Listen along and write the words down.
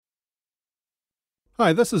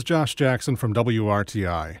Hi, this is Josh Jackson from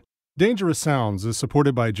WRTI. Dangerous Sounds is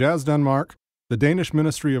supported by Jazz Denmark, the Danish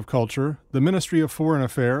Ministry of Culture, the Ministry of Foreign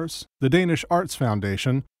Affairs, the Danish Arts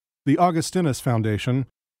Foundation, the Augustinus Foundation,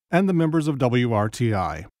 and the members of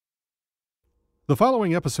WRTI. The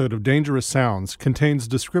following episode of Dangerous Sounds contains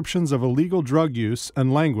descriptions of illegal drug use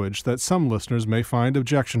and language that some listeners may find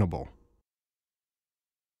objectionable.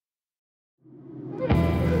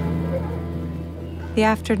 The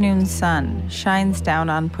afternoon sun shines down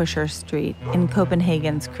on Pusher Street in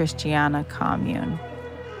Copenhagen's Christiania commune.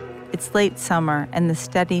 It's late summer, and the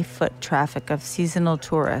steady foot traffic of seasonal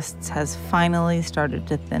tourists has finally started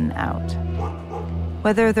to thin out.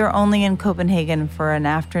 Whether they're only in Copenhagen for an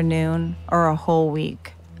afternoon or a whole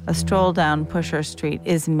week, a stroll down Pusher Street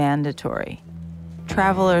is mandatory.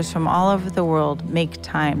 Travelers from all over the world make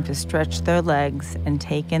time to stretch their legs and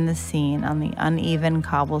take in the scene on the uneven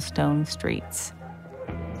cobblestone streets.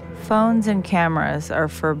 Phones and cameras are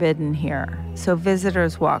forbidden here, so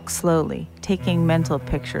visitors walk slowly, taking mental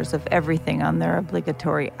pictures of everything on their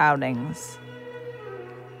obligatory outings.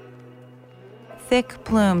 Thick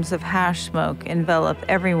plumes of hash smoke envelop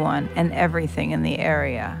everyone and everything in the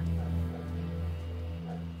area.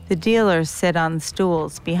 The dealers sit on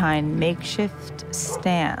stools behind makeshift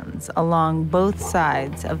stands along both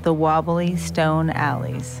sides of the wobbly stone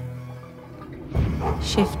alleys.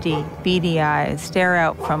 Shifty, beady eyes stare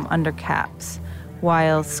out from under caps,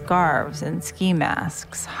 while scarves and ski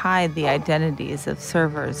masks hide the identities of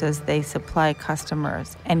servers as they supply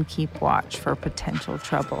customers and keep watch for potential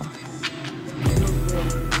trouble.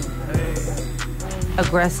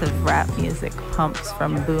 Aggressive rap music pumps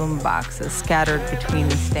from boom boxes scattered between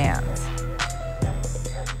the stands.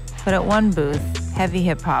 But at one booth, heavy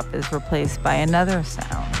hip-hop is replaced by another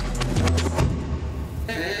sound.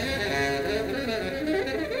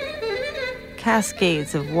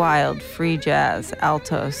 Cascades of wild, free jazz,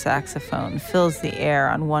 alto saxophone fills the air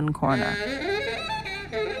on one corner.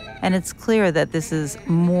 And it's clear that this is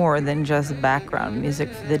more than just background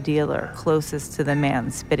music for the dealer closest to the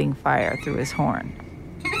man spitting fire through his horn.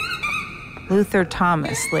 Luther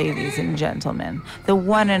Thomas, ladies and gentlemen, the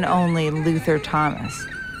one and only Luther Thomas.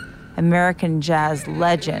 American jazz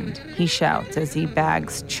legend, he shouts as he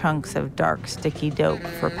bags chunks of dark, sticky dope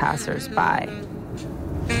for passers-by.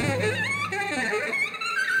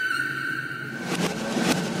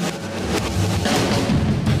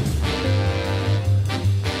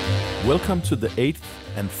 Welcome to the 8th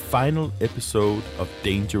and final episode of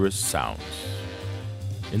Dangerous Sounds.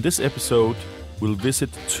 In this episode, we'll visit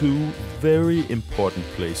two very important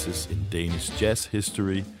places in Danish jazz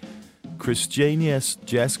history, Christiania's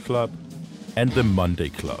Jazz Club and the Monday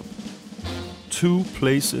Club. Two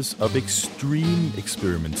places of extreme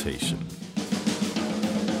experimentation.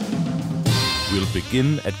 We'll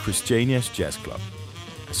begin at Christiania's Jazz Club,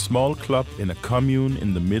 a small club in a commune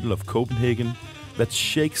in the middle of Copenhagen that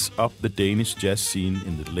shakes up the Danish jazz scene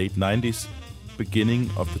in the late 90s,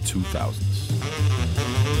 beginning of the 2000s.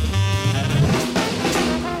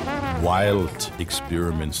 Wild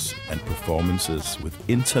experiments and performances with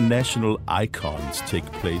international icons take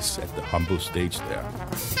place at the humble stage there.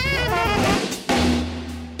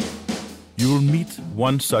 You will meet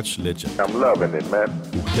one such legend. I'm loving it, man.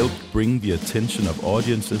 Who helped bring the attention of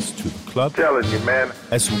audiences to the club. Telling you, man.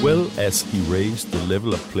 As well as he raised the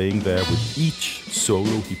level of playing there with each solo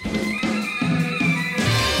he played.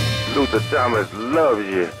 Luther Thomas, love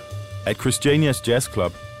you. At Christiania's Jazz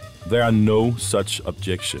Club, there are no such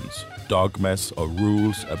objections, dogmas or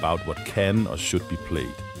rules about what can or should be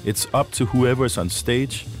played. It's up to whoever's on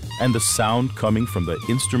stage and the sound coming from their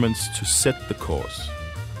instruments to set the course.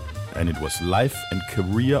 And it was life and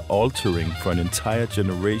career altering for an entire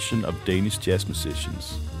generation of Danish jazz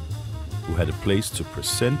musicians who had a place to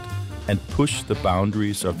present and push the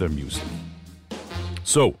boundaries of their music.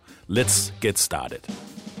 So, let's get started.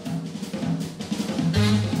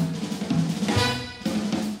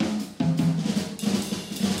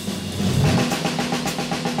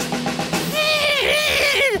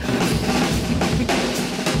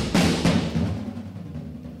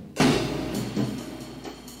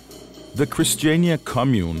 The Christiania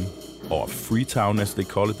commune, or Freetown as they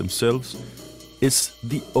call it themselves, is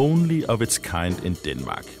the only of its kind in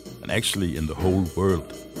Denmark, and actually in the whole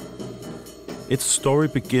world. Its story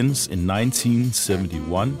begins in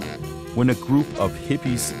 1971, when a group of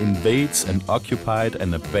hippies invades and occupied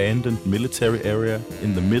an abandoned military area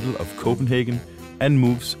in the middle of Copenhagen and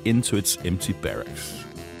moves into its empty barracks.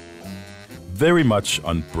 Very much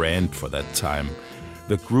on brand for that time,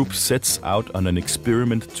 the group sets out on an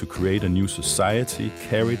experiment to create a new society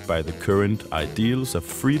carried by the current ideals of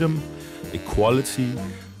freedom, equality,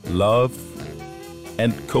 love,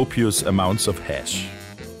 and copious amounts of hash.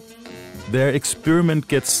 Their experiment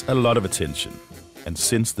gets a lot of attention, and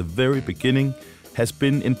since the very beginning has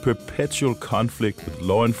been in perpetual conflict with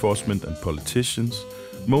law enforcement and politicians,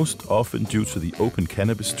 most often due to the open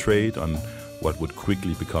cannabis trade on what would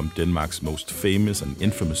quickly become Denmark's most famous and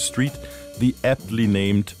infamous street, the aptly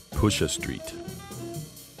named Pusher Street.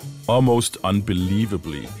 Almost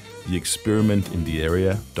unbelievably, the experiment in the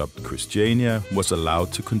area, dubbed Christiania, was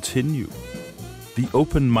allowed to continue. The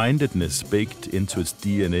open-mindedness baked into its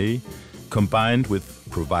DNA, combined with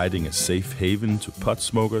providing a safe haven to pot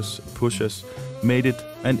smokers and pushers, made it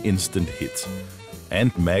an instant hit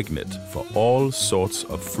and magnet for all sorts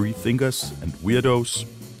of free thinkers and weirdos,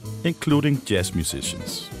 including jazz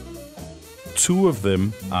musicians. Two of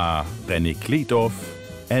them are René Kledorf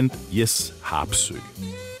and Jes Harpsø,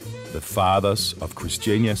 the fathers of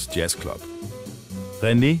Christiania's jazz club.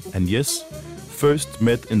 René and Jes first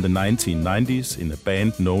met in the 1990s in a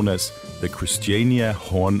band known as the Christiania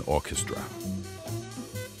Horn Orchestra.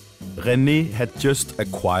 René had just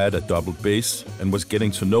acquired a double bass and was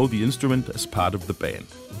getting to know the instrument as part of the band.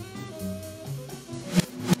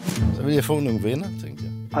 Så ville jeg få nogle venner, tænkte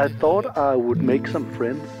jeg. I thought I would make some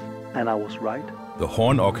friends, and I was right. The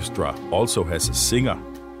Horn Orchestra also has a singer.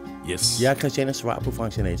 Yes. Jeg er Christianias svar på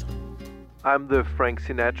Frank Sinatra. I'm the Frank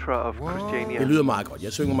Sinatra of Christiania. Det lyder meget godt.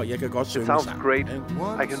 Jeg kan godt synge It sounds great.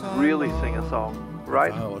 I can really sing a song,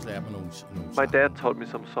 right? Jeg har også lært mig nogle My dad taught me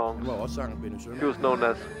some songs. Du har også sanget Benny Sønder. He was known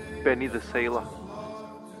as Benny the Sailor.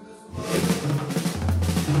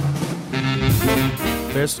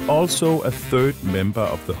 There's also a third member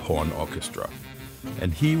of the Horn Orchestra,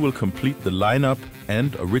 and he will complete the lineup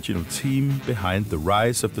and original team behind the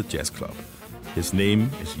rise of the jazz club. His name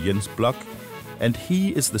is Jens Bloch, and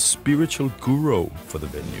he is the spiritual guru for the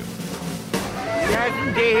venue.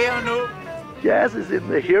 Jazz is in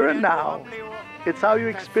the here and now. It's how you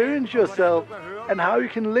experience yourself and how you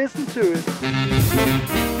can listen to it.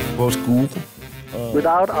 Vores guru.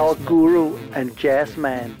 Without our guru and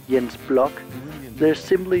jazzman Jens Bloch, there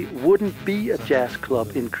simply wouldn't be a jazz club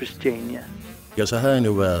in Christiania. Ja, så havde han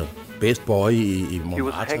jo været best boy i Montmartre. He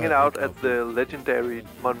was hanging out at the legendary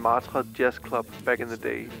Montmartre Jazz Club back in the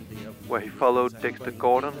day, where he followed Dexter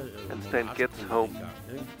Gordon and Stan Getz home.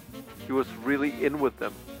 He was really in with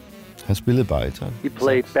them. Han spillede bariton. He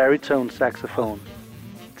played baritone saxophone.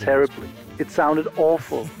 Terribly. It sounded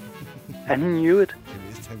awful. And he knew it.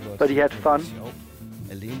 But he had fun.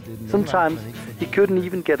 Sometimes he couldn't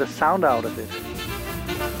even get a sound out of it.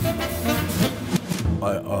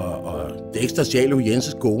 Og Dexter stjal jo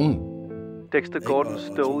Jens' kone. Dexter Gordon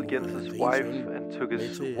stole Jens' wife and took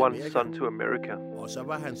his one son to America.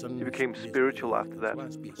 He became spiritual after that.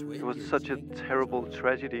 It was such a terrible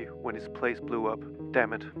tragedy when his place blew up.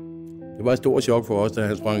 Damn it. Det var et stort chok for os, da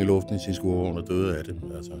han sprang i luften i sin skurvogn og døde af det.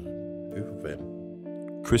 Altså, det for fanden.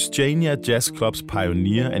 Christiania Jazz Club's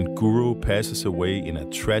pioneer and guru passes away in a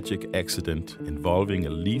tragic accident involving a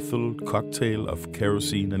lethal cocktail of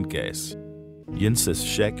kerosene and gas. Jens'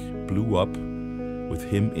 shack blew up with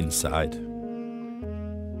him inside.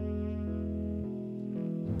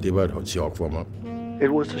 Det var et chok for mig. It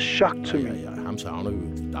was a shock to me. Ham savner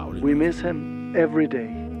vi dagligt. We miss him every day.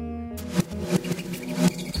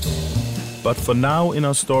 But for now in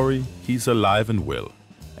our story, he's alive and well,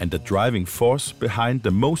 and a driving force behind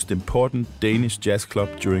the most important Danish jazz club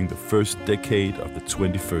during the first decade of the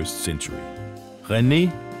 21st century.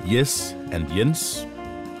 René, Jes, and Jens,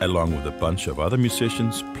 along with a bunch of other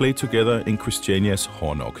musicians, play together in Christiania's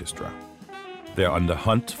Horn Orchestra. They're on the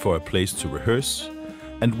hunt for a place to rehearse,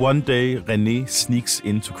 and one day René sneaks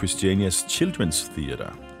into Christiania's children's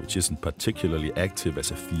theater, which isn't particularly active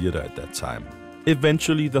as a theater at that time.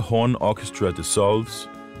 Eventually, the Horn Orchestra dissolves,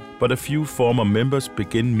 but a few former members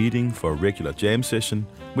begin meeting for a regular jam session,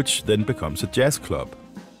 which then becomes a jazz club.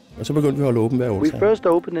 Og så begyndte vi at holde åben hver We onsdag. first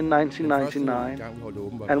opened in 1999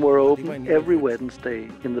 and were open every Wednesday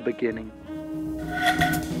in the beginning.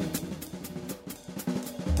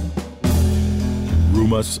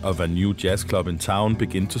 Rumors of a new jazz club in town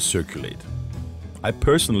begin to circulate. I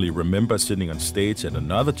personally remember sitting on stage at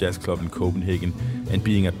another jazz club in Copenhagen and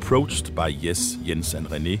being approached by Jes, Jens and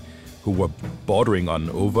René, who were bordering on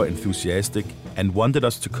over-enthusiastic and wanted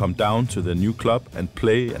us to come down to the new club and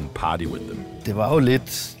play and party with them. Det var jo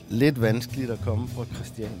lidt vanskeligt at komme fra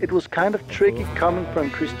Christiania. It was kind of tricky coming from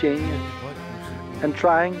Christiania and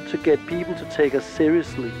trying to get people to take us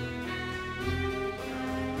seriously.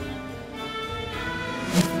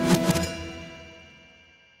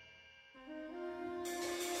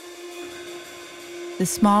 The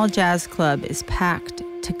small jazz club is packed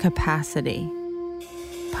to capacity.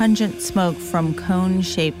 Pungent smoke from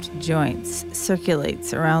cone-shaped joints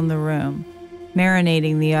circulates around the room,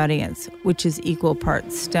 marinating the audience, which is equal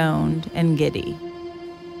parts stoned and giddy.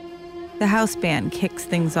 The house band kicks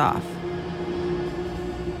things off.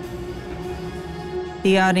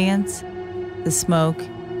 The audience, the smoke,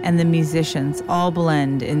 and the musicians all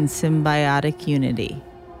blend in symbiotic unity.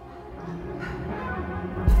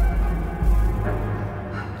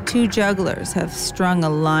 Two jugglers have strung a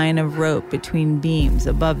line of rope between beams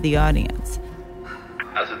above the audience.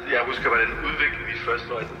 Altså, jeg husker, hvordan udviklingen i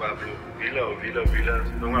første år bare blev vildere og vildere og vildere.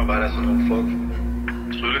 Nogle gange var der sådan nogle folk,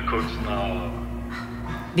 tryllekunstnere.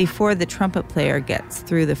 Before the trumpet player gets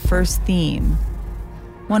through the first theme,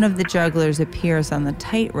 one of the jugglers appears on the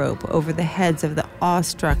tightrope over the heads of the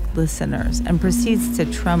awestruck listeners and proceeds to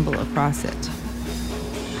tremble across it.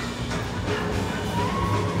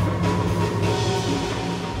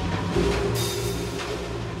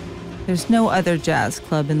 There's no other jazz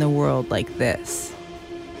club in the world like this.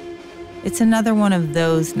 It's another one of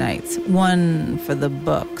those nights, one for the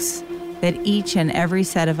books, that each and every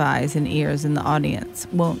set of eyes and ears in the audience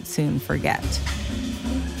won't soon forget.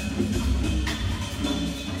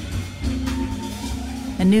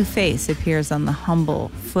 A new face appears on the humble,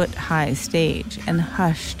 foot-high stage, and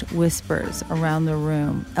hushed whispers around the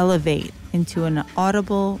room elevate into an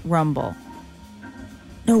audible rumble.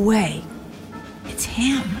 No way! It's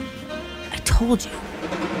him! I told you.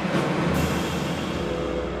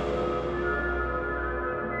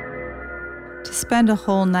 To spend a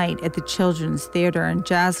whole night at the Children's Theater and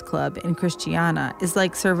Jazz Club in Christiania is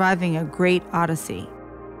like surviving a great odyssey.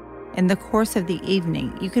 In the course of the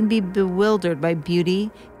evening, you can be bewildered by beauty,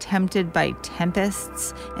 tempted by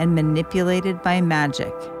tempests, and manipulated by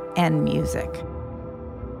magic and music.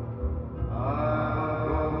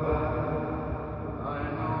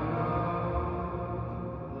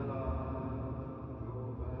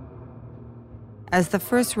 As the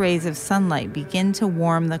first rays of sunlight begin to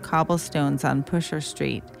warm the cobblestones on Pusher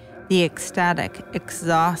Street, the ecstatic,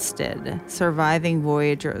 exhausted, surviving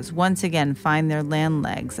voyagers once again find their land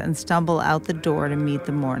legs and stumble out the door to meet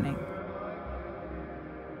the morning.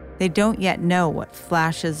 They don't yet know what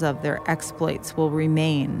flashes of their exploits will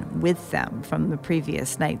remain with them from the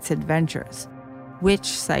previous night's adventures, which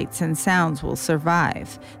sights and sounds will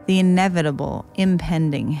survive the inevitable,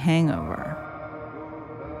 impending hangover.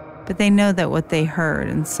 But they know that what they heard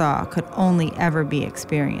and saw could only ever be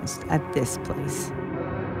experienced at this place.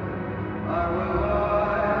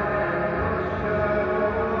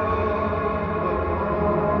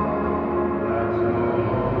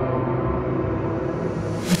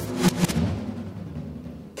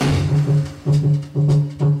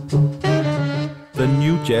 The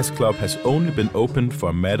new jazz club has only been opened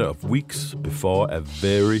for a matter of weeks before a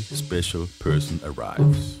very special person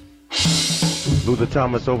arrives. Luther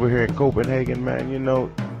Thomas over here in Copenhagen, man, you know.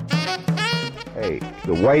 Hey,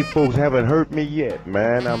 the white folks haven't hurt me yet,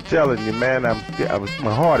 man. I'm telling you, man,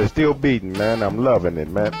 my heart is still beating, man. I'm loving it,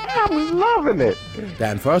 man. I'm loving it. Da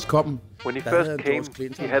han først kom, When he first came,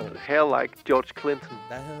 he had hair like George Clinton,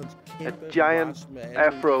 a giant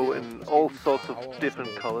afro in all sorts of different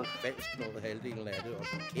colors.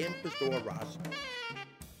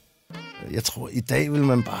 Jeg tror, i dag vil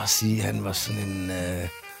man bare sige, at han var sådan en...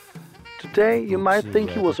 Today, you might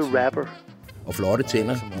think he was a rapper. Og flotte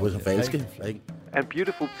tænder, de var så falske. And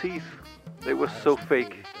beautiful teeth. They were so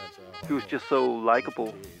fake. He was just so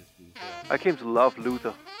likable. I came to love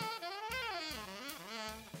Luther.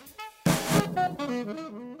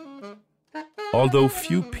 Although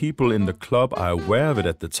few people in the club are aware of it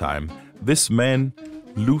at the time, this man,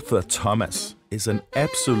 Luther Thomas, is an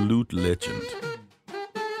absolute legend.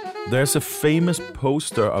 There's a famous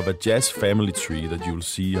poster of a jazz family tree that you'll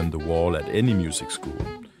see on the wall at any music school.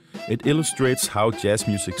 It illustrates how jazz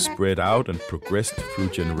music spread out and progressed through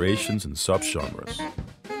generations and subgenres.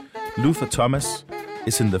 Luther Thomas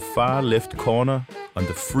is in the far left corner on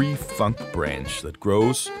the free funk branch that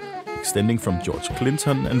grows, extending from George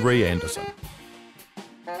Clinton and Ray Anderson.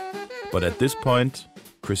 But at this point,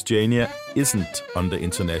 Christiania isn't on the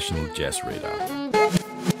international jazz radar.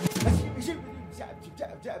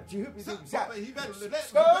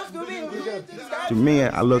 To me,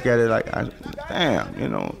 I look at it like, damn, you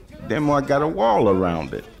know, then I got a wall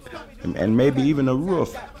around it, and maybe even a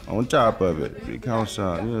roof on top of it, because you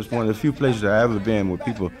know, it's one of the few places I've ever been where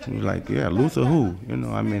people were like, yeah, Luther who? You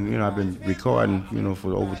know, I mean, you know, I've been recording, you know,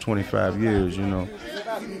 for over 25 years, you know.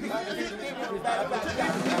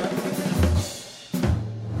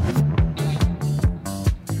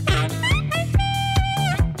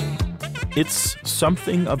 It's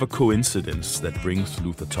something of a coincidence that brings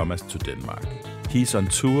Luther Thomas to Denmark. He's on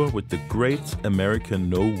tour with the great American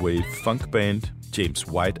no-wave funk band James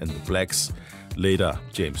White and the Blacks, later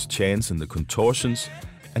James Chance and the Contortions,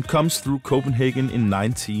 and comes through Copenhagen in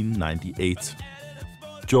 1998.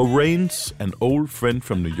 Joe Raines, an old friend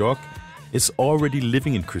from New York, is already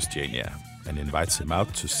living in Christiania and invites him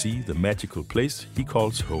out to see the magical place he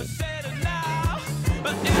calls home.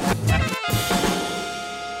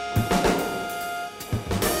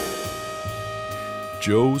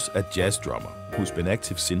 Joe's a jazz drummer who's been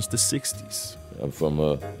active since the 60s. I'm from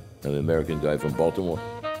an American guy from Baltimore.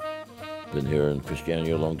 Been here in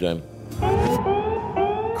Christiania a long time.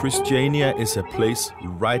 Christiania is a place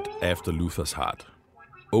right after Luther's heart.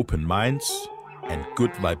 Open minds and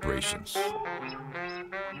good vibrations.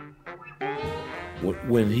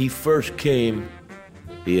 When he first came,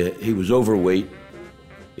 he was overweight.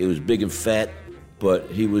 He was big and fat, but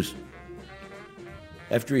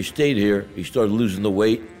after he stayed here, he started losing the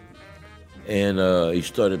weight, and he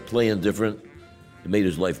started playing different. It made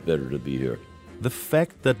his life better to be here. The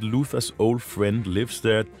fact that Luther's old friend lives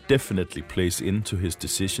there definitely plays into his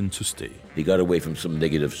decision to stay. He got away from some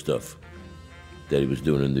negative stuff that he was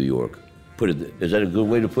doing in New York. Is that a good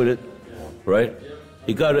way to put it? Right?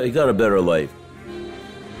 He got a better life.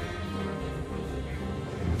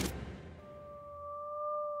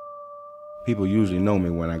 People usually know me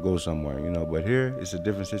when I go somewhere, but here it's a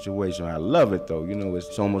different situation. I love it though,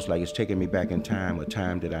 it's almost like it's taking me back in time, a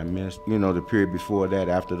time that I missed. The period before that,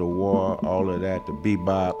 after the war, all of that, the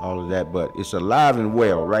bebop, all of that. But it's alive and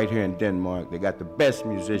well right here in Denmark. They got the best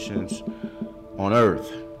musicians on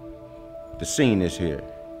earth. The scene is here,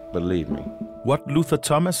 believe me. What Luther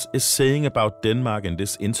Thomas is saying about Denmark in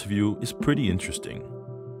this interview is pretty interesting.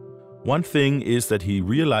 One thing is that he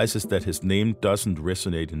realizes that his name doesn't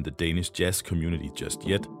resonate in the Danish jazz community just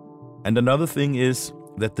yet. And another thing is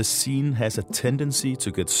that the scene has a tendency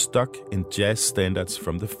to get stuck in jazz standards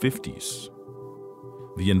from the 50s.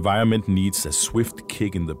 The environment needs a swift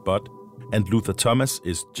kick in the butt, and Luther Thomas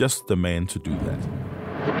is just the man to do that.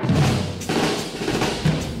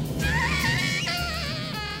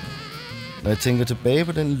 Når jeg tænker tilbage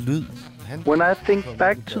på den lyd. When I think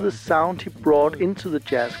back to the sound he brought into the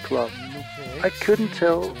jazz club, I couldn't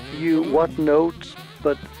tell you what notes,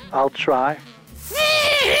 but I'll try.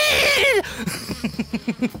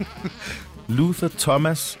 Luther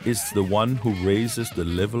Thomas is the one who raises the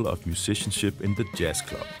level of musicianship in the jazz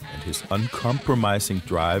club, and his uncompromising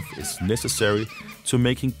drive is necessary to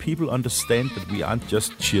making people understand that we aren't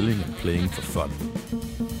just chilling and playing for fun.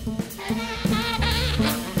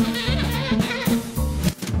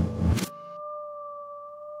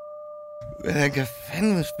 Jeg kan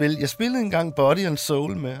fandme spille. Jeg spillede engang Body and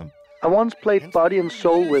Soul med ham. I once played Body and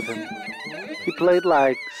Soul with him. He played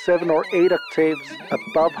like 7 or 8 octaves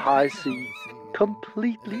above high C.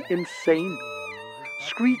 Completely insane.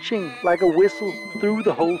 Screeching like a whistle through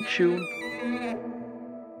the whole tune.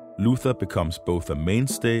 Luther becomes both a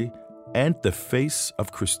mainstay and the face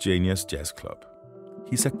of Christiania's jazz club.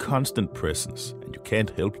 He's a constant presence, and you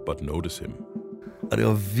can't help but notice him. Og det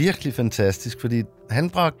var virkelig fantastisk, fordi han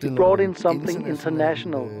bragte He brought in something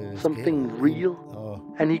international, something real,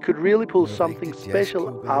 and he could really pull something special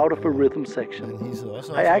out of a rhythm section.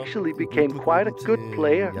 I actually became quite a good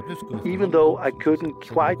player, even though I couldn't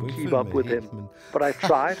quite keep up with him. But I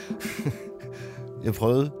tried. Jeg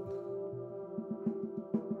prøvede.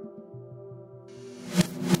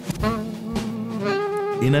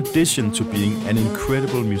 In addition to being an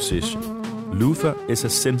incredible musician, Luther is a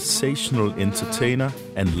sensational entertainer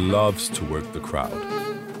and loves to work the crowd.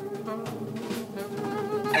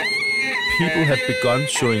 People have begun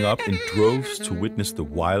showing up in droves to witness the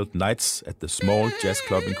wild nights at the small jazz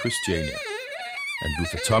club in Christiania. And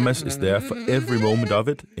Luther Thomas is there for every moment of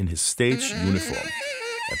it in his stage uniform,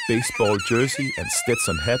 a baseball jersey and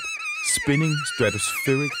Stetson hat, spinning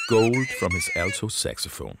stratospheric gold from his alto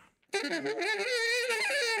saxophone.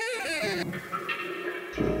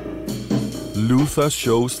 Luther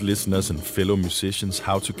shows listeners and fellow musicians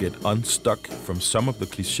how to get unstuck from some of the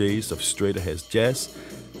cliches of straight-ahead jazz,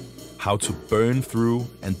 how to burn through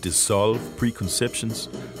and dissolve preconceptions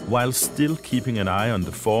while still keeping an eye on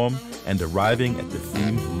the form and arriving at the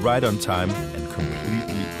theme right on time and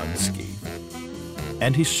completely unscathed.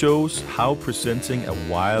 And he shows how presenting a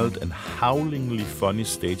wild and howlingly funny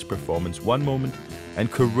stage performance one moment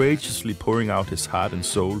and courageously pouring out his heart and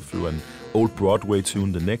soul through an old Broadway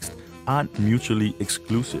tune the next aren't mutually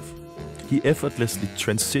exclusive. He effortlessly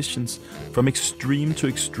transitions from extreme to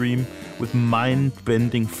extreme with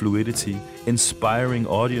mind-bending fluidity, inspiring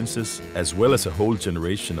audiences as well as a whole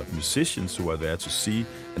generation of musicians who are there to see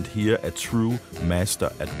and hear a true master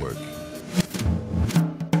at work.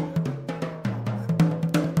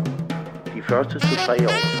 første 2-3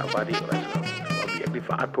 år, der var det jo altså, der var virkelig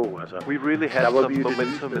fart på. Altså. We really had some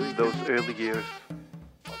momentum in those early years.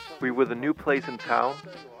 We were the new place in town,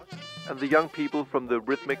 and the young people from the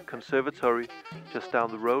Rhythmic Conservatory just down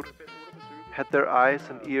the road had their eyes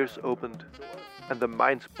and ears opened and their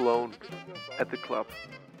minds blown at the club.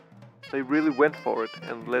 They really went for it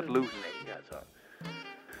and let loose.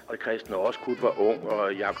 Og Christian Osgood var ung,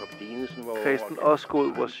 og Jakob Dinesen var Christian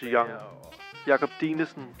Osgood was young. Jakob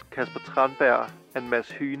Dinesen, Kasper Tranberg, and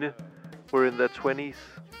Mads Hyne were in their 20s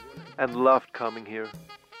and loved coming here.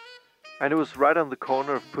 And it was right on the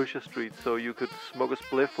corner of Pusher Street, so you could smoke a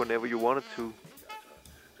spliff whenever you wanted to.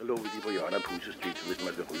 Så lå vi lige på hjørnet af Pusher Street, så hvis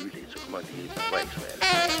man vil ryge lidt, så kunne man lige på Frederiksværd.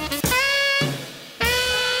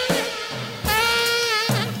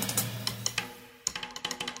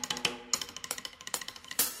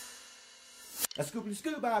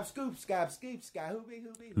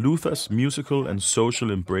 Luther's musical and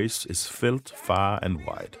social embrace is felt far and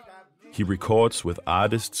wide. He records with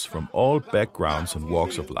artists from all backgrounds and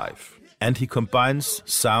walks of life. And he combines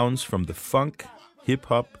sounds from the funk,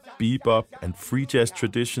 hip-hop, bebop and free jazz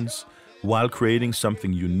traditions while creating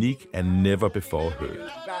something unique and never before heard.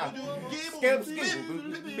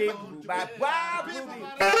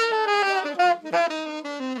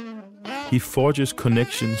 He forges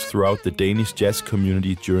connections throughout the Danish jazz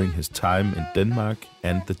community during his time in Denmark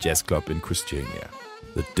and the jazz club in Christiania.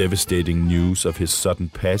 The devastating news of his sudden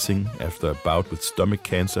passing after a bout with stomach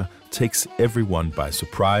cancer takes everyone by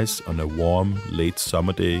surprise on a warm, late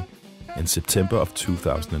summer day in September of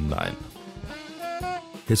 2009.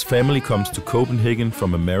 His family comes to Copenhagen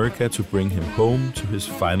from America to bring him home to his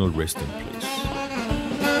final resting place.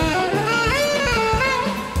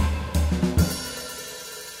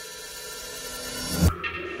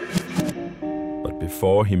 But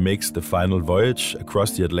before he makes the final voyage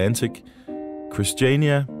across the Atlantic,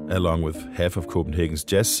 Christiania, along with half of Copenhagen's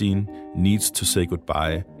jazz scene, needs to say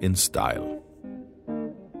goodbye in style.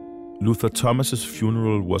 Luther Thomas's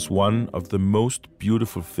funeral was one of the most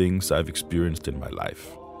beautiful things I've experienced in my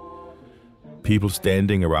life. People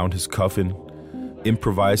standing around his coffin,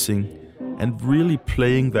 improvising, and really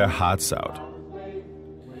playing their hearts out.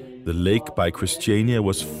 The lake by Christiania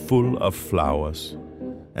was full of flowers,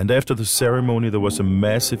 and after the ceremony there was a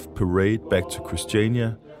massive parade back to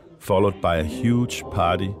Christiania, followed by a huge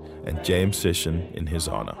party and jam session in his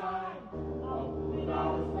honor.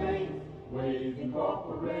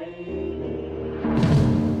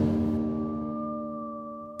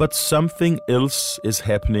 But something else is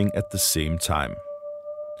happening at the same time.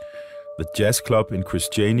 The jazz club in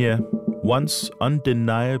Christiania, once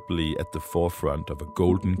undeniably at the forefront of a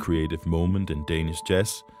golden creative moment in Danish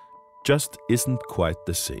jazz, just isn't quite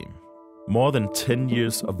the same. More than 10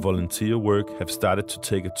 years of volunteer work have started to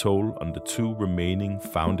take a toll on the two remaining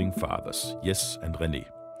founding fathers, Jes and René.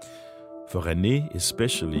 For René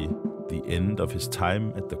especially, the end of his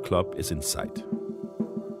time at the club is in sight.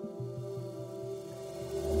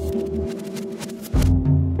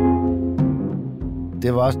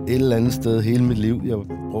 Det var et eller andet sted hele mit liv, jeg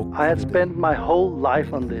brugte. I had spent my whole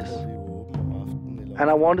life on this, and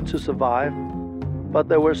I wanted to survive, but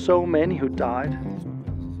there were so many who died.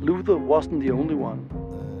 Luther wasn't the only one.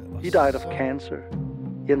 He died of cancer.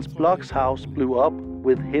 Jens Bloch's house blew up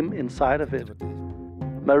with him inside of it.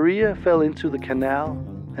 Maria fell into the canal,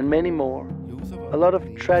 and many more. A lot of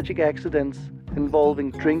tragic accidents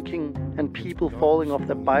involving drinking and people falling off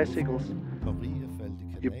their bicycles.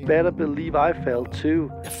 You better believe I fell too.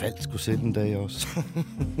 Jeg faldt sgu selv en dag også.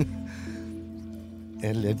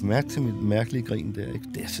 Jeg lagde mærke til mit mærkelige grin der.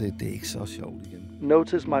 Det er ikke så sjovt igen.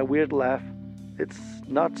 Notice my weird laugh. It's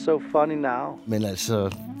not so funny now. Men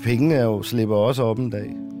altså, pengene slipper også op en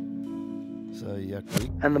dag. Så jeg kunne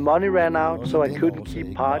ikke... And the money ran out, so I couldn't keep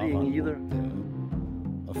partying either.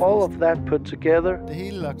 All of that put together, det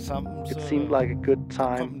hele lagt sammen, it seemed like a good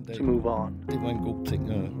time to move on. Det var en god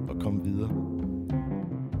ting at komme videre.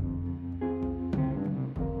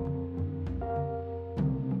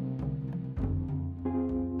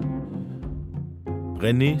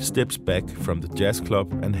 René steps back from the jazz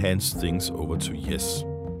club and hands things over to Jes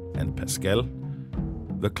and Pascal,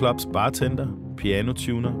 the club's bartender, piano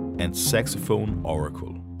tuner, and saxophone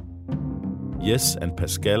oracle. Jes and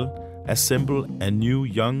Pascal assemble a new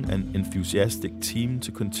young and enthusiastic team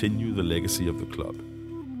to continue the legacy of the club.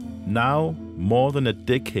 Now, more than a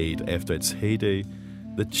decade after its heyday,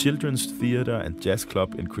 the Children's Theatre and Jazz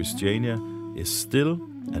Club in Christiania is still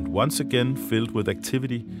and once again filled with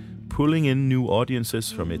activity, pulling in new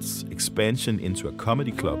audiences from its expansion into a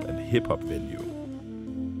comedy club and hip-hop venue.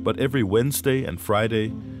 But every Wednesday and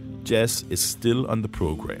Friday, jazz is still on the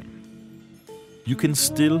program. You can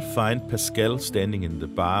still find Pascal standing in the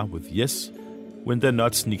bar with Yes when they're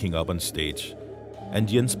not sneaking up on stage. And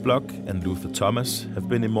Jens Bloch and Luther Thomas have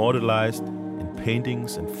been immortalized in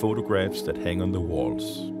paintings and photographs that hang on the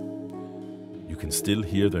walls. You can still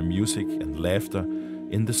hear their music and laughter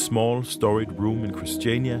in the small, storied room in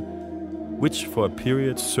Christiania, which for a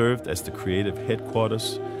period served as the creative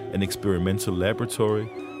headquarters and experimental laboratory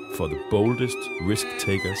for the boldest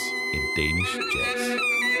risk-takers in Danish jazz.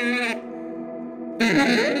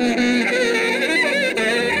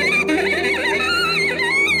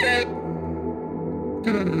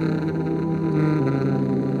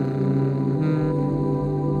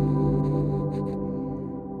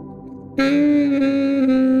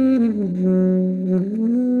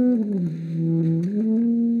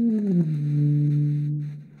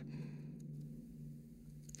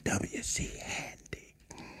 W.C. Handy.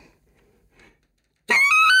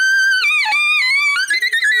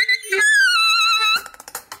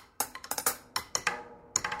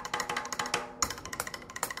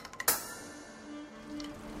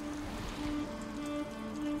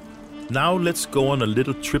 Now let's go on a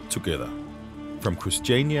little trip together. From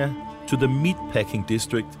Christiania to the meatpacking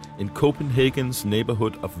district in Copenhagen's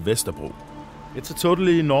neighborhood of Vesterbro. It's a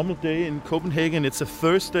totally normal day in Copenhagen. It's a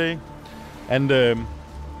Thursday, and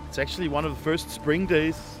it's actually one of the first spring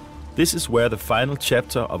days. This is where the final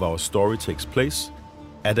chapter of our story takes place,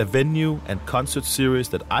 at a venue and concert series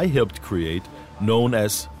that I helped create, known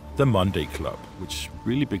as the Monday Club, which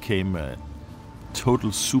really became a total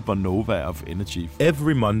supernova of energy.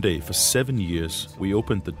 Every Monday for 7 years, we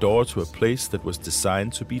opened the door to a place that was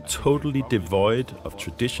designed to be totally devoid of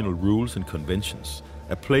traditional rules and conventions.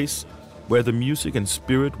 A place where the music and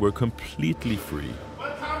spirit were completely free.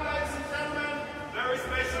 Welcome, ladies and gentlemen. Very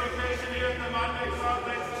special occasion here in the Monday Club,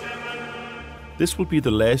 ladies and gentlemen. This will be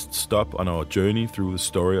the last stop on our journey through the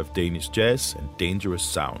story of Danish jazz and dangerous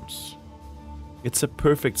sounds. It's a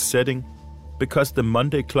perfect setting because the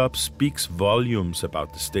Monday Club speaks volumes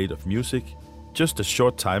about the state of music just a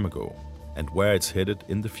short time ago and where it's headed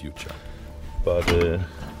in the future. But I'm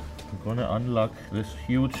gonna unlock this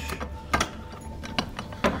huge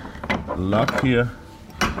lock here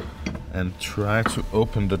and try to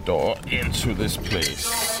open the door into this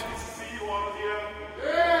place.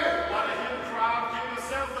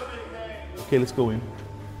 Okay, let's go in.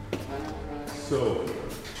 So,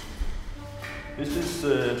 this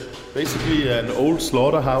is basically an old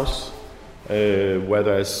slaughterhouse where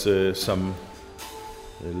there's some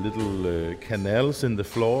little canals in the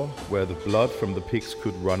floor where the blood from the pigs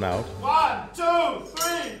could run out. 1, 2,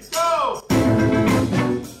 3, go!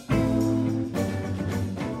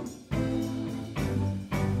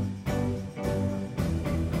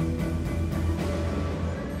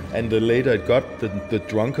 And the later it got, the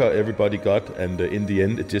drunker everybody got, and in the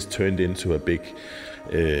end it just turned into a big,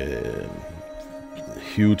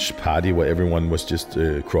 huge party where everyone was just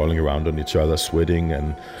crawling around on each other, sweating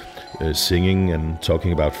and singing and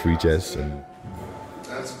talking about free jazz. And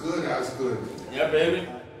That's good, that's good. yeah, baby.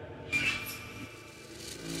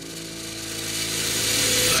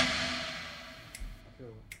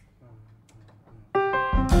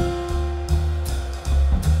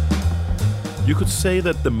 You could say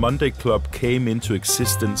that the Monday Club came into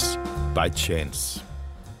existence by chance.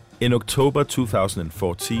 In October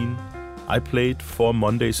 2014, I played 4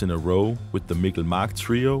 Mondays in a row with the Mikkel Mark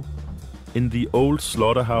Trio in the old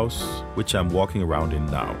Slaughterhouse, which I'm walking around in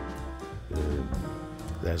now.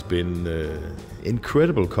 There's been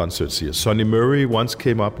incredible concerts here. Sonny Murray once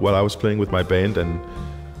came up while I was playing with my band and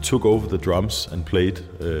took over the drums and played.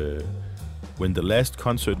 When the last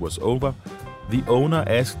concert was over, the owner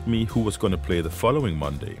asked me who was going to play the following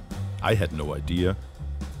Monday. I had no idea,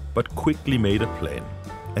 but quickly made a plan.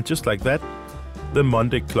 And just like that, the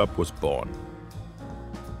Monday Club was born.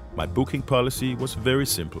 My booking policy was very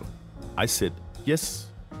simple. I said yes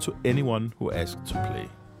to anyone who asked to play.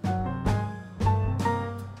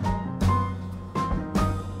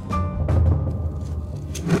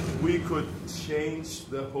 We could change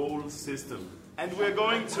the whole system. And we're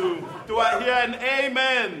going to... Do I hear an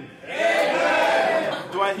amen? Amen!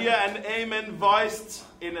 Do I hear an amen voiced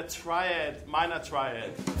in a triad, minor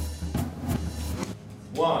triad?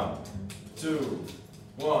 1, 2,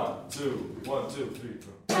 1, 2, 1, 2, 3,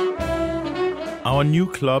 4. Our new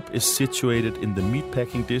club is situated in the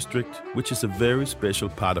meatpacking district, which is a very special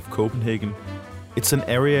part of Copenhagen. It's an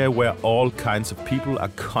area where all kinds of people are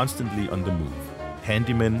constantly on the move.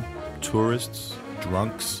 Handymen, tourists,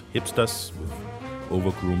 drunks, hipsters with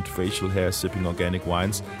overgroomed facial hair sipping organic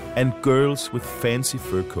wines, and girls with fancy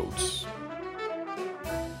fur coats.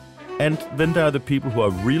 And then there are the people who are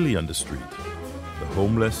really on the street. The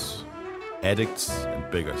homeless, addicts and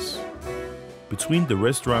beggars. Between the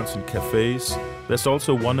restaurants and cafes, there's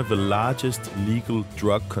also one of the largest legal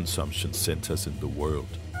drug consumption centers in the world.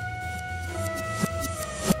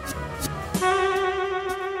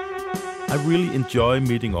 I really enjoy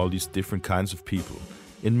meeting all these different kinds of people.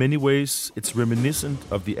 In many ways, it's reminiscent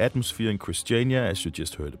of the atmosphere in Christiania, as you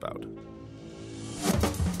just heard about.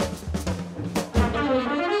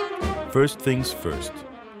 First things first.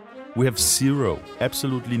 We have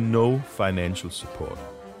absolutely no financial support.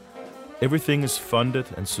 Everything is funded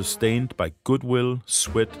and sustained by goodwill,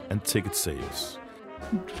 sweat and ticket sales.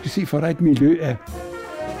 Du skal se for dig et miljø af...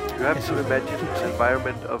 You have to imagine an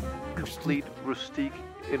environment of complete rustique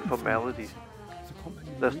informality.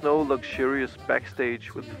 There's no luxurious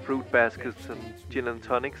backstage with fruit baskets and gin and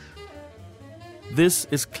tonics. This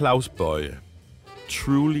is Claus Bøje,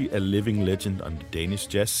 truly a living legend on the Danish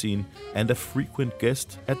jazz scene and a frequent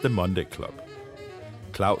guest at the Monday Club.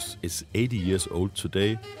 Claus is 80 years old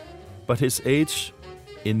today, but his age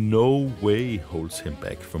in no way holds him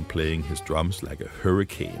back from playing his drums like a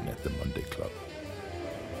hurricane at the Monday Club.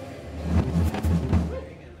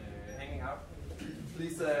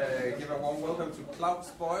 Please give a warm welcome to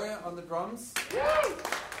Claus Bøje on the drums.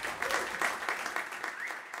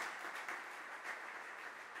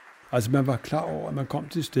 Altså man var klar over, at man kom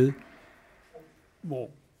til et sted, hvor...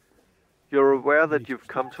 You're aware that you've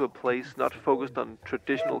come to a place not focused on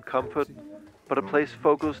traditional comfort, but a place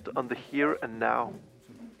focused on the here and now,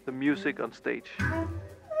 the music on stage.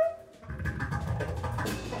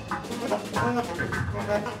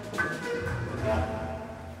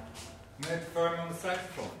 Ned Firm on the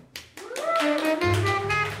saxophone.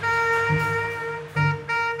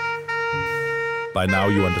 By now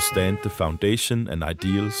you understand the foundation and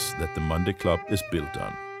ideals that the Monday Club is built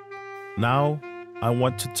on. Now I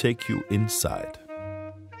want to take you inside.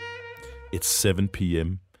 It's 7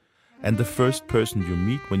 p.m. and the first person you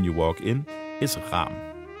meet when you walk in is Ram,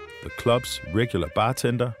 the club's regular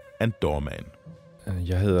bartender and doorman.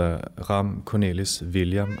 Jeg hedder Ram Cornelis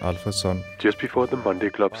William Alfredsson. Just before the Monday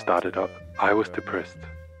Club started up, I was depressed.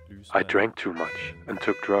 I drank too much and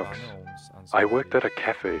took drugs. I worked at a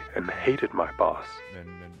cafe and hated my boss.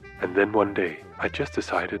 And then one day, I just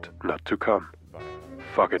decided not to come.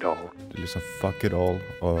 Fuck it all. Fuck it all.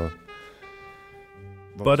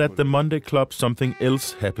 But at the Monday Club, something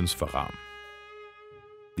else happens for Ram.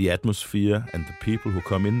 The atmosphere and the people who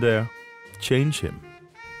come in there change him.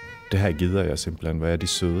 Det her gider jeg simpelthen. Hvor er de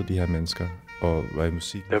søde, de her mennesker, og hvad er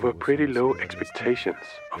musik? There were pretty low expectations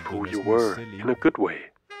of who you were, in a good way.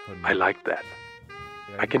 I liked that.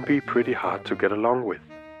 I can be pretty hard to get along with,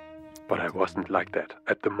 but I wasn't like that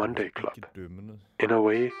at the Monday Club. In a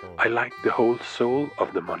way, I liked the whole soul of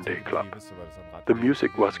the Monday Club. The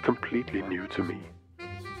music was completely new to me.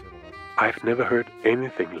 I've never heard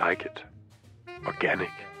anything like it.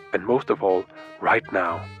 Organic, and most of all, right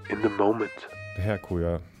now, in the moment. Det her kunne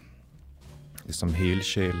jeg ligesom hele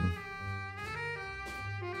sjælen.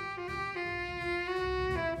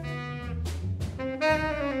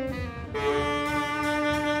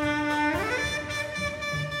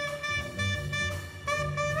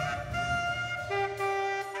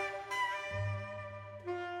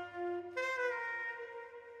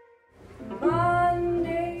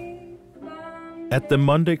 At the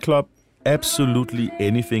Monday Club, absolutely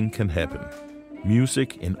anything can happen.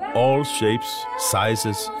 Music in all shapes,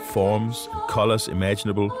 sizes, forms, and colors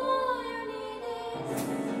imaginable.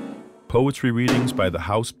 Poetry readings by the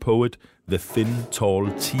house poet, the thin, tall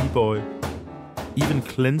T-boy. Even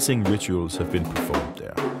cleansing rituals have been performed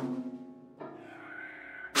there.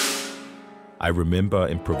 I remember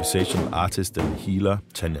improvisational artist and healer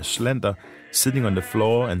Tanja Schlander sitting on the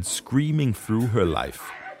floor and screaming through her life.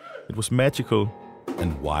 It was magical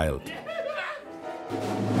and wild.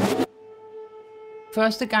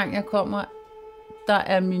 Første gang jeg kommer,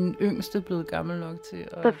 der min yngste blevet gammel nok til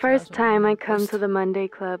at... The first time I come to the Monday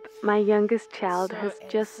Club, my youngest child has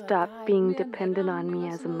just stopped being dependent on me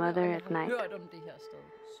as a mother at night.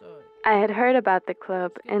 I had heard about the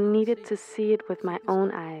club and needed to see it with my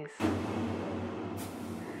own eyes.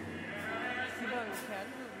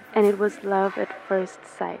 And it was love at first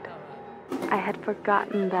sight. I had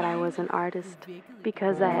forgotten that I was an artist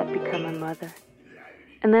because I had become a mother.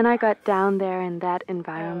 And then I got down there in that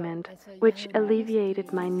environment, which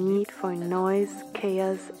alleviated my need for noise,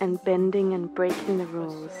 chaos, and bending and breaking the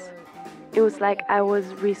rules. It was like I was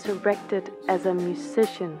resurrected as a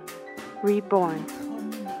musician, reborn.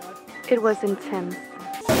 It was intense.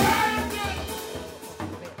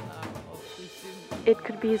 It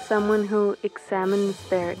could be someone who examines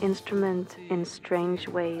their instrument in strange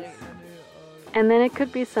ways. And then it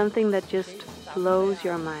could be something that just blows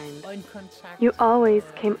your mind. You always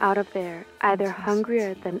came out of there either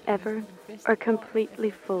hungrier than ever or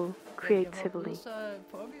completely full creatively.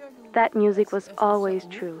 That music was always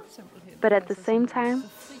true, but at the same time,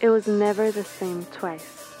 it was never the same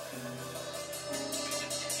twice.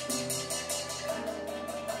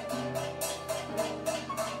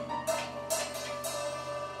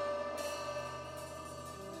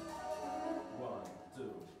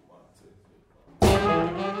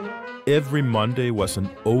 Every Monday was an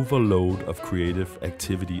overload of creative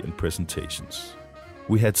activity and presentations.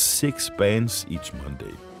 We had 6 bands each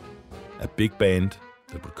Monday. A big band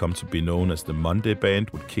that would come to be known as the Monday Band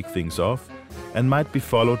would kick things off and might be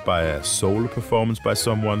followed by a solo performance by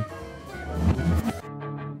someone.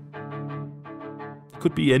 It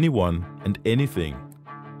could be anyone and anything.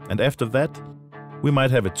 And after that, we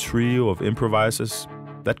might have a trio of improvisers.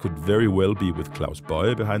 That could very well be with Claus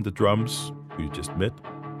Bøje behind the drums, who you just met.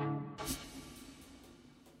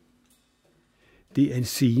 Det er en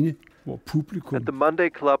scene, hvor publikum At the Monday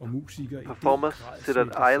Club, performers sit at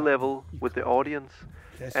eye level with the audience,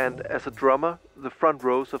 and as a drummer, the front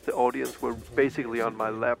rows of the audience were basically on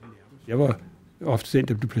my lap. Jeg var ofte den,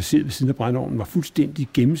 der blev placeret ved siden af brændeovnen, var fuldstændig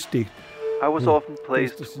gennemstegt. I was often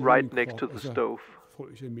placed right next to the stove.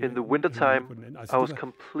 In the wintertime, I was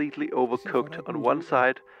completely overcooked on one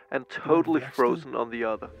side and totally frozen on the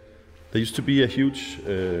other. There used to be a huge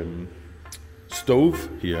stove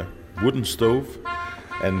here, wooden stove,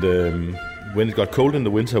 and when it got cold in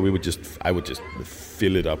the winter, I would just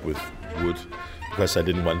fill it up with wood because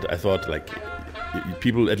I thought like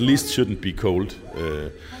people at least shouldn't be cold.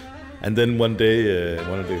 And then one day,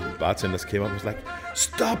 one of the bartenders came up and was like,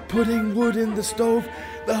 "Stop putting wood in the stove.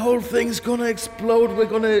 The whole thing's gonna explode. We're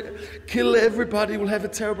gonna kill everybody. We'll have a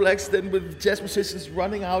terrible accident with jazz musicians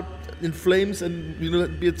running out in flames, and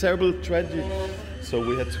it'd be a terrible tragedy." So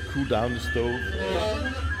we had to cool down the stove.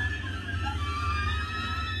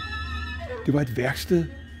 Det var et værksted.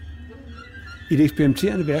 Et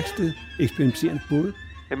eksperimenterende værksted. Eksperimenterende både.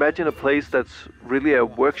 Imagine a place that's really a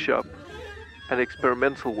workshop, an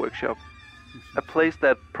experimental workshop. A place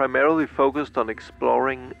that primarily focused on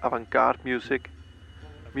exploring avant-garde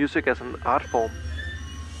music as an art form.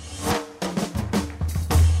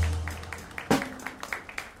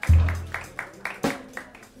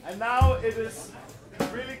 And now it is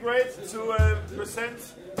really great to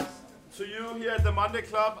present to you here at the Monday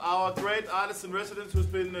Club our great artist in residence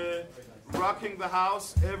who's been rocking the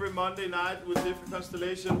house every Monday night with different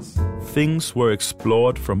constellations. Things were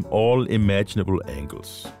explored from all imaginable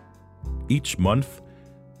angles. Each month,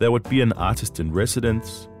 there would be an artist in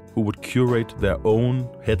residence who would curate their own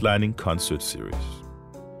headlining concert series.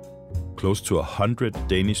 Close to 100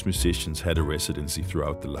 Danish musicians had a residency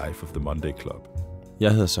throughout the life of the Monday Club.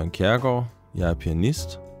 Jeg hedder Søren Kjærgaard, jeg er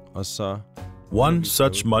pianist, og så... One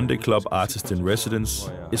such Monday Club artist in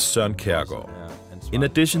residence is Søren Kjærgaard. In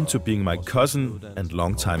addition to being my cousin and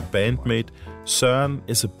longtime bandmate, Søren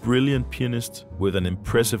is a brilliant pianist with an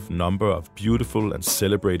impressive number of beautiful and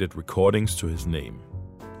celebrated recordings to his name.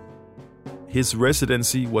 His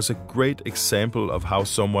residency was a great example of how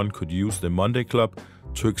someone could use the Monday Club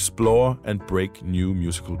to explore and break new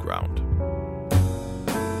musical ground.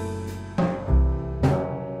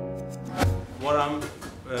 What I'm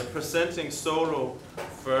presenting solo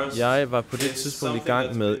first. Jeg var på det tidspunkt i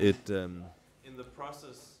gang med et...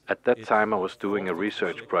 At that time, I was doing a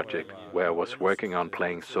research project where I was working on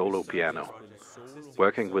playing solo piano,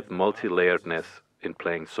 working with multi-layeredness in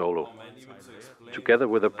playing solo. Together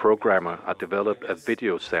with a programmer, I developed a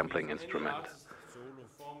video sampling instrument.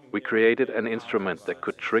 We created an instrument that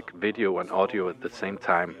could trick video and audio at the same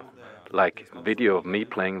time, like video of me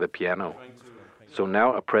playing the piano. So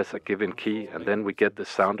now I press a given key and then we get the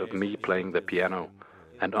sound of me playing the piano.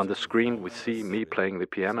 And on the screen we see me playing the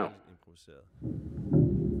piano.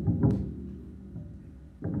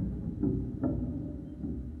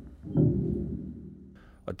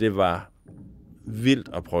 Og det var vildt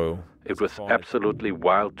at prøve. It was absolutely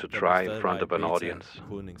wild to try in front of an audience.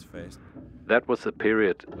 That was the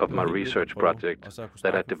period of my research project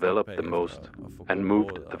that I developed the most and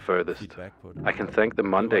moved the furthest. I can thank the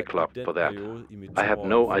Monday Club for that. I have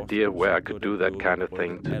no idea where I could do that kind of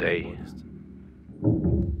thing today.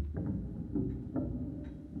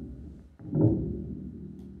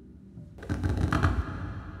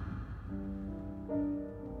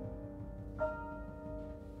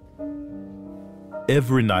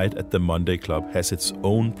 Every night at the Monday Club has its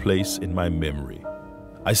own place in my memory.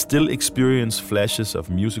 I still experience flashes of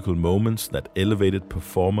musical moments that elevated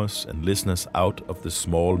performers and listeners out of the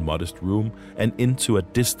small, modest room and into a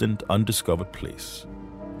distant, undiscovered place.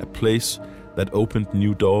 A place that opened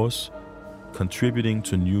new doors contributing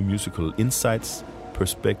to new musical insights,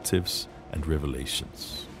 perspectives, and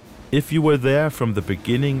revelations. If you were there from the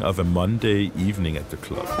beginning of a Monday evening at the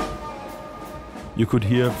club, you could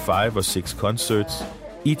hear 5 or 6 concerts,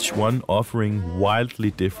 each one offering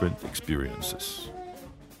wildly different experiences.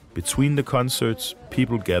 Between the concerts,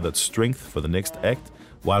 people gathered strength for the next act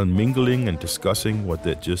while mingling and discussing what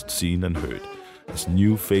they'd just seen and heard, as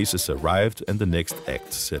new faces arrived and the next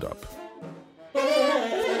act set up.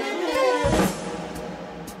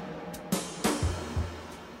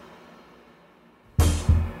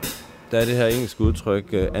 Der er det her engelske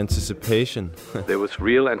udtryk, anticipation. There was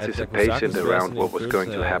real anticipation around what was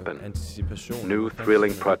going to happen. New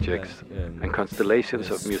thrilling projects and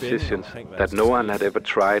constellations of musicians that no one had ever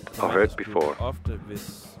tried or heard before.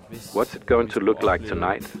 What's it going to look like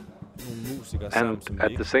tonight? And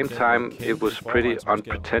at the same time, it was pretty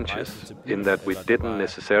unpretentious in that we didn't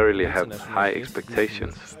necessarily have high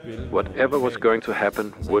expectations. Whatever was going to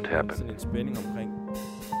happen would happen.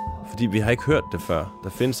 Fordi vi har ikke hørt det før. Der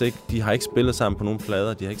findes ikke, de har ikke spillet sammen på nogle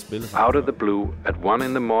plader, de har ikke spillet sammen. Out of the blue, at 1 in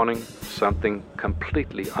the morning, something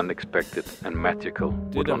completely unexpected and magical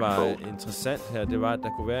would Det, der unfold. var interessant her, det var, at der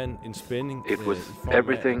kunne være en spænding. It was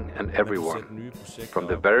everything and everyone, from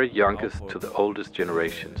the very youngest to the oldest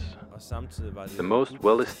generations. The most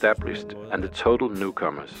well-established and the total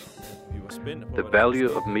newcomers. The value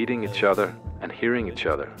of meeting each other and hearing each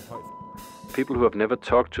other. People who have never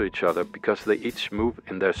talked to each other because they each move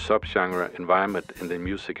in their subgenre environment in the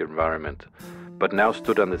music environment, but now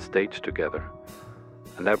stood on the stage together.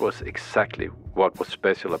 And that was exactly what was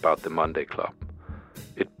special about the Monday Club.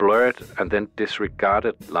 It blurred and then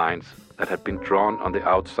disregarded lines that had been drawn on the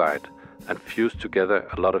outside and fused together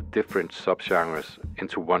a lot of different subgenres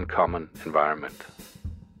into one common environment.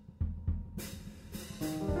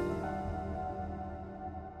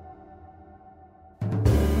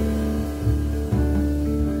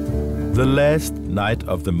 The last night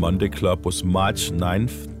of the Monday Club was March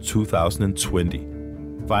 9th, 2020.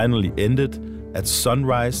 Finally ended at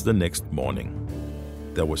sunrise the next morning.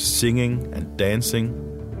 There was singing and dancing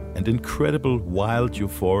and incredible wild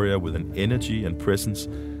euphoria with an energy and presence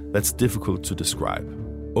that's difficult to describe.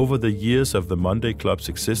 Over the years of the Monday Club's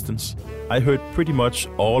existence, I heard pretty much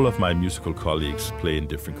all of my musical colleagues play in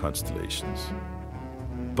different constellations.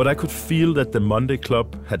 But I could feel that the Monday Club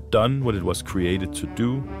had done what it was created to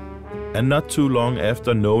do. And not too long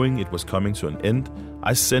after knowing it was coming to an end,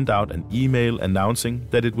 I sent out an email announcing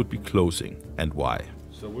that it would be closing and why.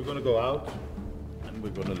 So we're going to go out and we're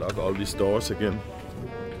going to lock all these doors again.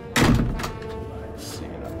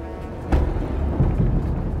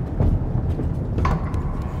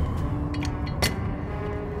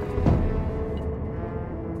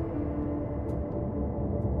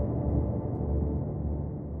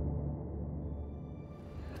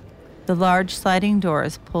 The large sliding door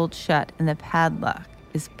is pulled shut and the padlock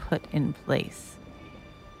is put in place.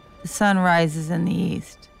 The sun rises in the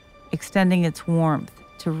east, extending its warmth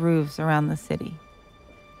to roofs around the city.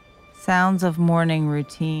 Sounds of morning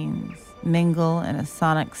routines mingle in a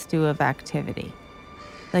sonic stew of activity.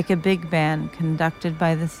 Like a big band conducted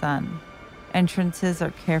by the sun, entrances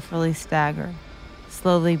are carefully staggered,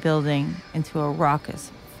 slowly building into a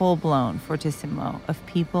raucous, full-blown fortissimo of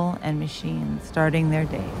people and machines starting their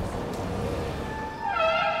days.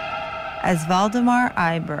 As Valdemar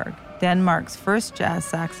Eiberg, Denmark's first jazz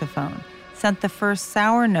saxophone, sent the first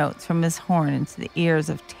sour notes from his horn into the ears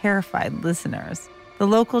of terrified listeners, the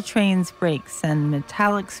local train's brakes send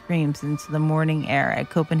metallic screams into the morning air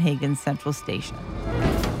at Copenhagen's Central Station.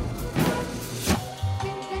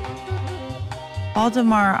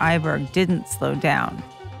 Valdemar Eiberg didn't slow down.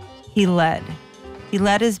 He led. He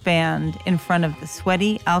led his band in front of the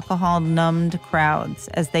sweaty, alcohol-numbed crowds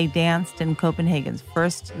as they danced in Copenhagen's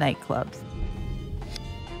first nightclubs.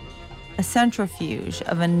 A centrifuge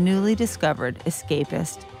of a newly discovered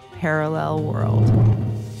escapist parallel world.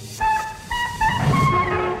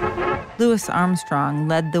 Louis Armstrong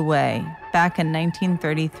led the way back in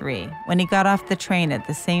 1933 when he got off the train at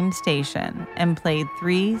the same station and played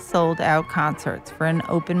 3 sold-out concerts for an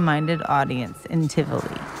open-minded audience in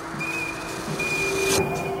Tivoli.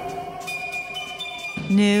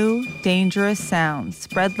 New, dangerous sounds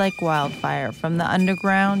spread like wildfire from the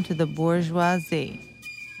underground to the bourgeoisie.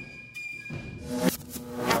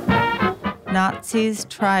 Nazis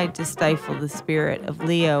tried to stifle the spirit of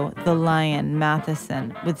Leo the Lion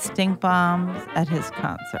Matheson with stink bombs at his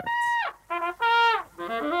concerts.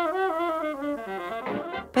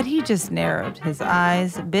 But he just narrowed his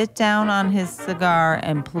eyes, bit down on his cigar,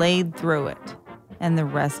 and played through it. And the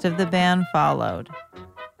rest of the band followed.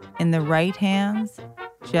 In the right hands,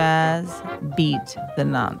 jazz beat the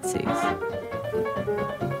Nazis.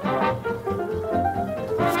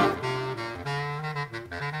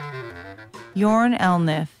 Bjorn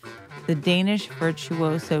Elnif, the Danish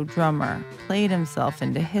virtuoso drummer, played himself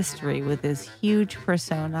into history with his huge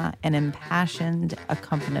persona and impassioned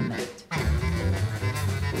accompaniment.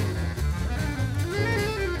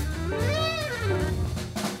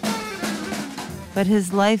 But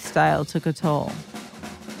his lifestyle took a toll.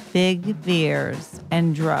 Big beers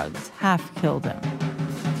and drugs half killed him.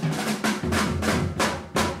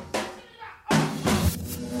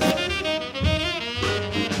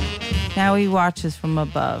 Now he watches from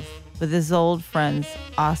above with his old friends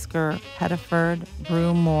Oscar Pettiford,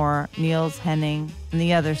 Brew Moore, Niels Henning, and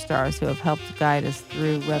the other stars who have helped guide us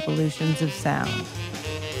through revolutions of sound.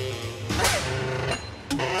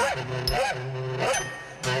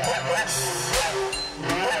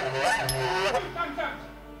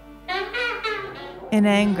 In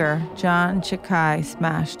anger, John Chikai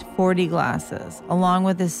smashed 40 glasses, along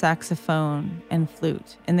with his saxophone and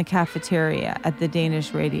flute, in the cafeteria at the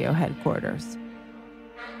Danish radio headquarters.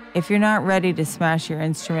 If you're not ready to smash your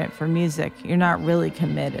instrument for music, you're not really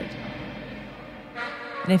committed.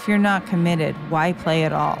 And if you're not committed, why play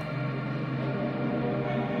at all?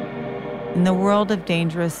 In the world of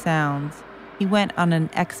dangerous sounds, he went on an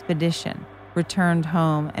expedition, returned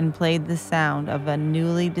home, and played the sound of a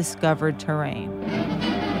newly discovered terrain.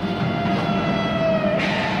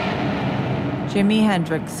 Jimi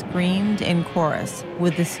Hendrix screamed in chorus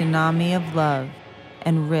with the tsunami of love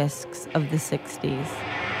and risks of the 60s.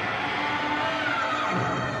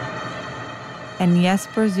 And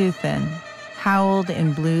Jesper Zuthen howled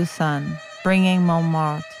in Blue Sun, bringing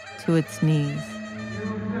Montmartre to its knees.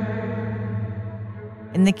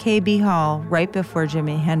 In the KB Hall, right before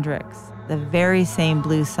Jimi Hendrix, the very same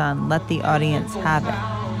Blue Sun let the audience have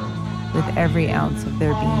it with every ounce of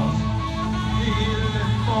their being.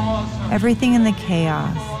 Everything in the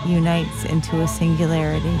chaos unites into a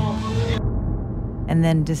singularity and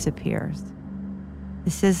then disappears.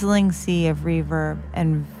 The sizzling sea of reverb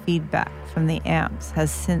and feedback from the amps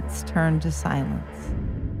has since turned to silence.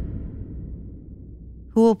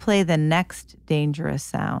 Who will play the next dangerous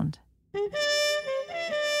sound?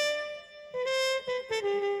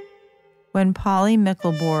 When Polly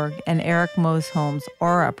Mickelborg and Eric Mosholm's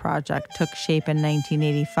Aura project took shape in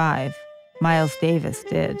 1985, Miles Davis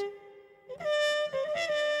did.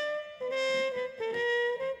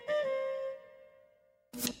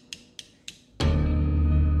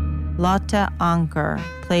 Lotte Anker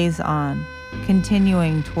plays on,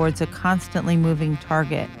 continuing towards a constantly moving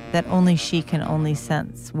target that only she can only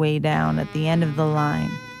sense way down at the end of the line,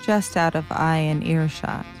 just out of eye and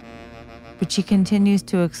earshot. But she continues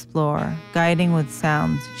to explore, guiding with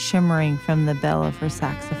sounds shimmering from the bell of her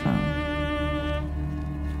saxophone.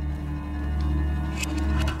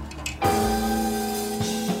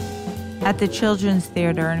 At the Children's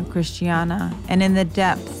Theater in Christiania, and in the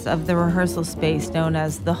depths of the rehearsal space known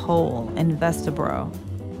as The Hole in Vesterbro,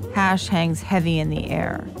 hash hangs heavy in the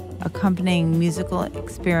air, accompanying musical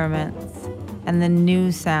experiments and the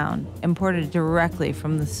new sound imported directly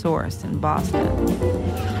from the source in Boston.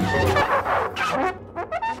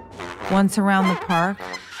 Once Around the Park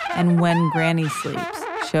and When Granny Sleeps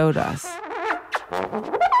showed us.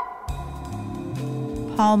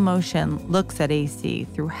 Paul Motion looks at AC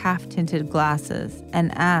through half-tinted glasses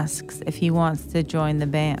and asks if he wants to join the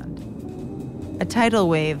band. A tidal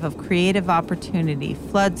wave of creative opportunity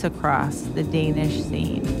floods across the Danish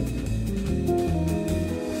scene.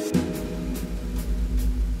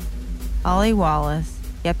 Ollie Wallace,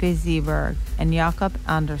 Jeppe Zeberg, and Jakob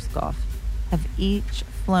Anderskoff have each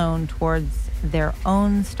flown towards their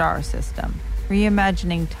own star system,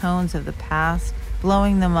 reimagining tones of the past,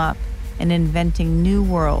 blowing them up, and inventing new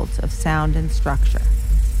worlds of sound and structure.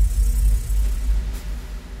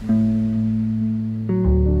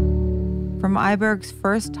 From Iberg's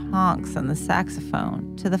first honks on the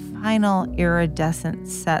saxophone to the final iridescent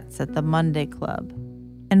sets at the Monday Club,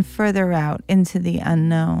 and further out into the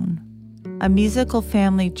unknown, a musical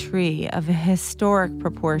family tree of historic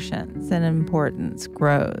proportions and importance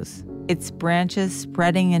grows, its branches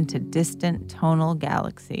spreading into distant tonal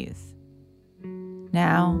galaxies.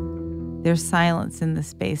 Now, there's silence in the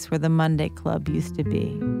space where the Monday Club used to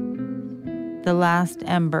be. The last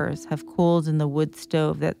embers have cooled in the wood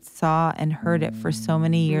stove that saw and heard it for so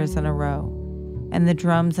many years in a row, and the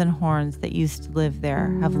drums and horns that used to live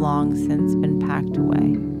there have long since been packed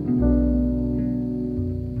away.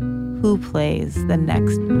 Who plays the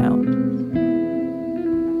next note?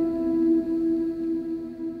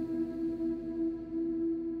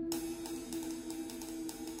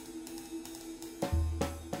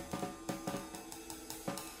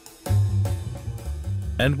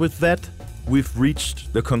 And with that, we've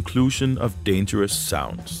reached the conclusion of Dangerous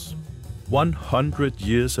Sounds. 100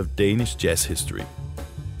 years of Danish jazz history.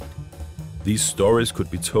 These stories could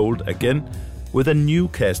be told again with a new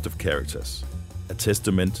cast of characters, a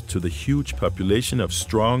testament to the huge population of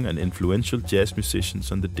strong and influential jazz musicians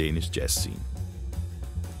on the Danish jazz scene.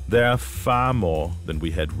 There are far more than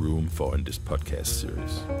we had room for in this podcast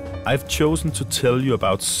series. I've chosen to tell you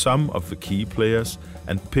about some of the key players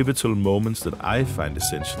and pivotal moments that I find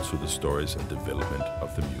essential to the stories and development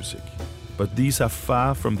of the music. But these are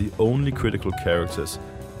far from the only critical characters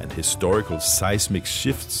and historical seismic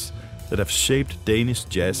shifts that have shaped Danish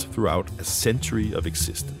jazz throughout a century of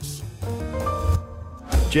existence.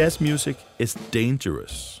 Jazz music is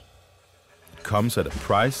dangerous. It comes at a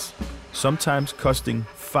price, sometimes costing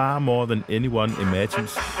far more than anyone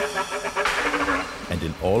imagines, and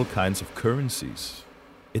in all kinds of currencies.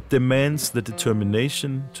 It demands the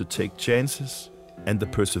determination to take chances and the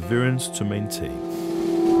perseverance to maintain.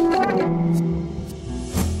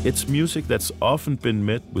 It's music that's often been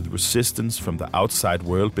met with resistance from the outside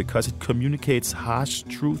world because it communicates harsh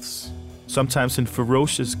truths, sometimes in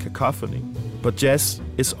ferocious cacophony. But jazz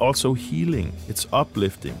is also healing, it's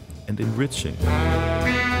uplifting and enriching.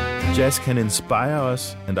 Jazz can inspire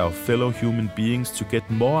us and our fellow human beings to get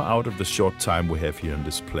more out of the short time we have here on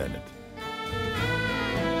this planet.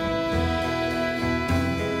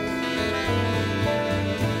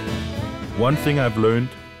 One thing I've learned,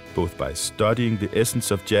 both by studying the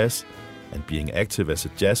essence of jazz and being active as a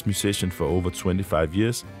jazz musician for over 25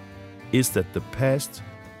 years, is that the past,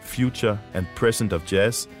 future and present of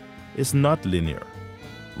jazz is not linear.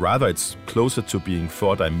 Rather, it's closer to being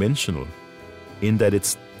four-dimensional, in that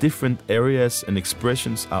its different areas and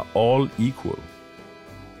expressions are all equal.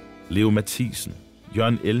 Leo Mathisen,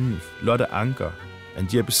 Jørgen Elnif, Lotte Anker and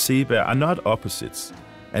Jeppe Seberg are not opposites,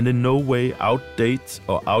 and in no way outdate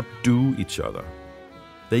or outdo each other.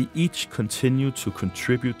 They each continue to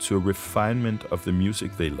contribute to a refinement of the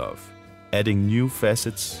music they love, adding new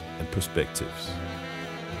facets and perspectives.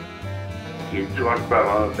 In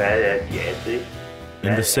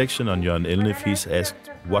the section on Jørgen Elnif, he's asked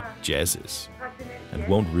what jazz is, and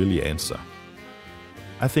won't really answer.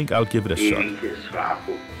 I think I'll give it a shot.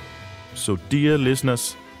 So, dear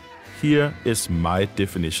listeners, here is my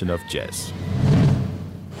definition of jazz.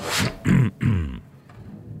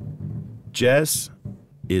 Jazz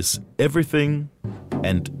is everything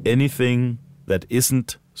and anything that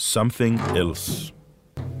isn't something else.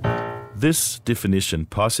 This definition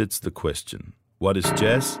posits the question, what is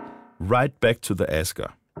jazz? Right back to the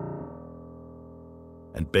asker.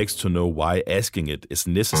 And begs to know why asking it is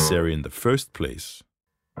necessary in the first place.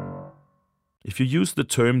 If you use the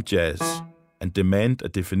term jazz and demand a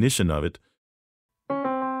definition of it,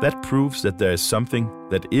 that proves that there is something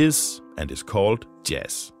that is and is called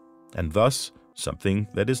jazz, and thus something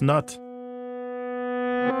that is not.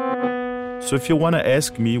 So if you want to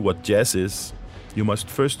ask me what jazz is, you must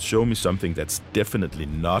first show me something that's definitely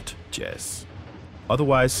not jazz.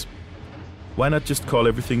 Otherwise, why not just call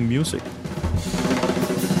everything music?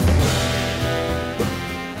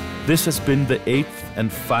 This has been the 8th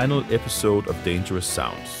and final episode of Dangerous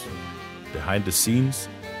Sounds. Behind the scenes,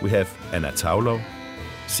 we have Anna Taulau,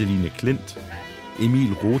 Celine Klint,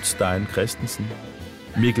 Emil Rothstein Christensen,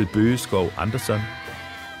 Mikkel Bøgeskov Andersen,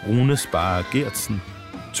 Rune Sparer Gertsen,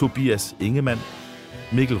 Tobias Ingemann,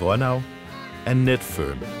 Mikkel Rønnau, and Ned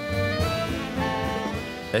Furman.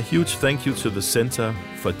 A huge thank you to the Center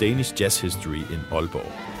for Danish Jazz History in Aalborg,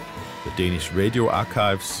 the Danish Radio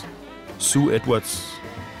Archives, Sue Edwards,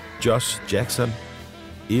 Josh Jackson,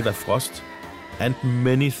 Eva Frost, and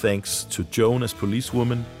many thanks to Joan as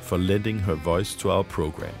policewoman for lending her voice to our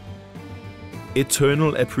program.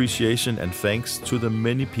 Eternal appreciation and thanks to the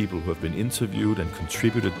many people who have been interviewed and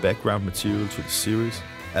contributed background material to the series,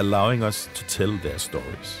 allowing us to tell their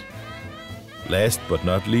stories. Last but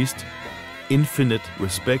not least, infinite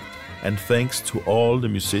respect and thanks to all the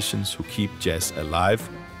musicians who keep jazz alive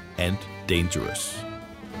and dangerous.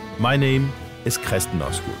 My name is Christian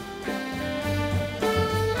Osgood.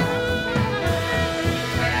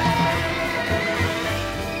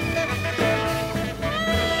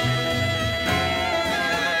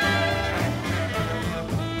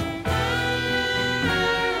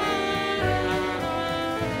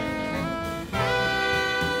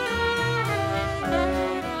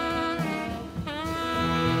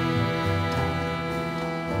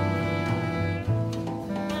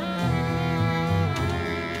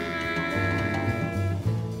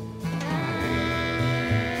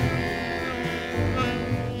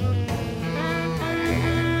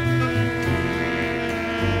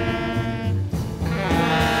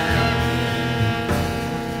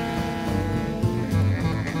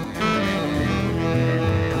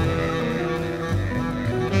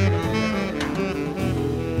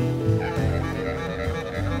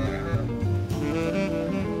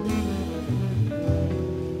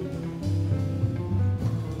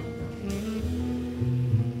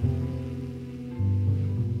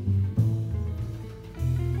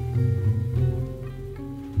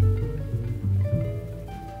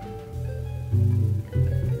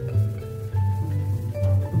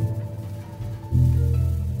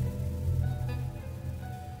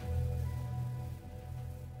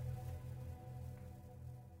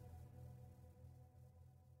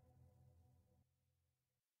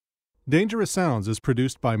 Dangerous Sounds is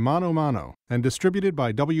produced by Mano Mano and distributed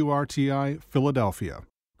by WRTI Philadelphia.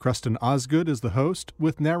 Creston Osgood is the host,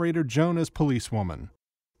 with narrator Joan as policewoman.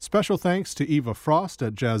 Special thanks to Eva Frost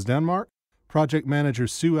at Jazz Denmark, project manager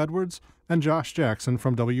Sue Edwards, and Josh Jackson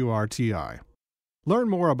from WRTI. Learn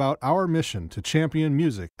more about our mission to champion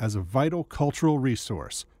music as a vital cultural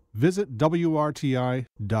resource. Visit WRTI.org.